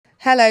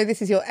Hello,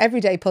 this is your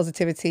Everyday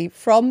Positivity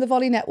from the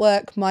Volley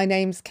Network. My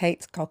name's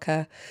Kate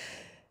Cocker.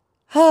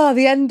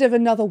 The end of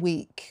another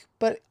week,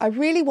 but I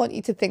really want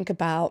you to think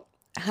about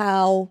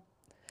how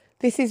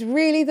this is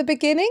really the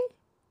beginning.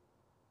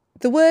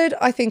 The word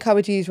I think I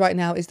would use right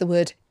now is the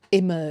word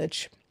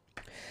emerge.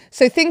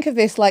 So think of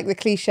this like the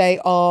cliche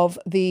of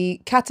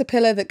the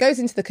caterpillar that goes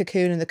into the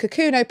cocoon and the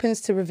cocoon opens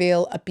to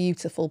reveal a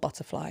beautiful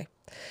butterfly.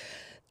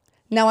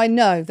 Now I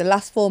know the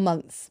last 4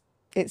 months,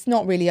 it's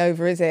not really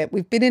over, is it?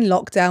 We've been in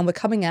lockdown, we're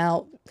coming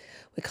out,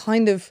 we're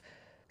kind of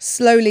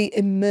slowly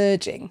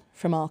emerging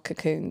from our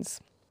cocoons.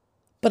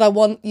 But I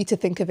want you to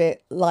think of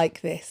it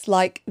like this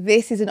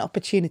is an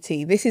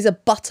opportunity. This is a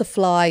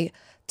butterfly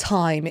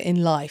time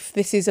in life.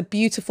 This is a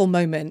beautiful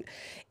moment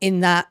in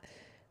that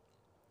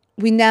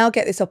we now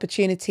get this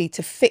opportunity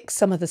to fix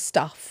some of the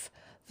stuff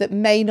that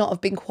may not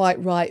have been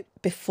quite right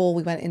before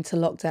we went into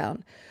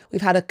lockdown.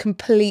 We've had a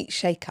complete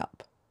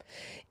shake-up.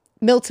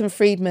 Milton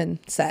Friedman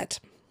said,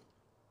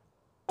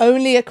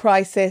 "Only a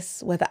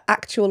crisis, whether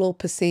actual or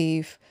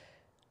perceived,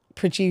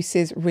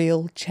 produces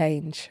real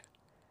change."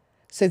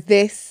 So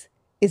this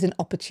is an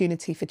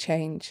opportunity for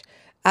change.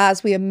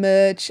 As we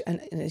emerge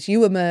and as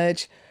you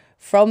emerge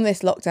from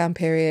this lockdown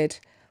period,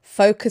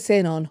 focus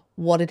in on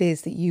what it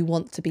is that you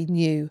want to be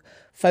new.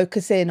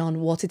 Focus in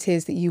on what it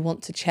is that you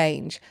want to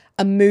change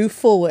and move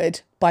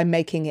forward by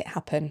making it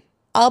happen.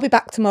 I'll be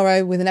back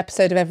tomorrow with an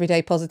episode of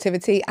Everyday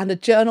Positivity and a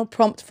journal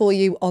prompt for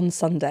you on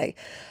Sunday.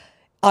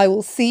 I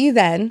will see you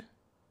then.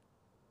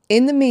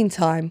 In the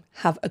meantime,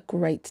 have a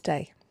great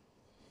day.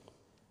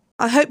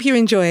 I hope you're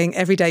enjoying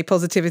Everyday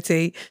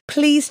Positivity.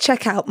 Please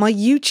check out my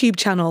YouTube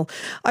channel.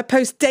 I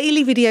post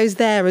daily videos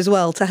there as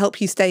well to help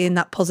you stay in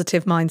that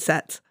positive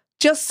mindset.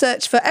 Just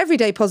search for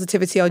Everyday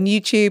Positivity on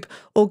YouTube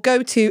or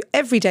go to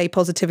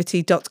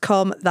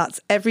everydaypositivity.com. That's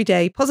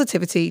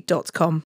everydaypositivity.com.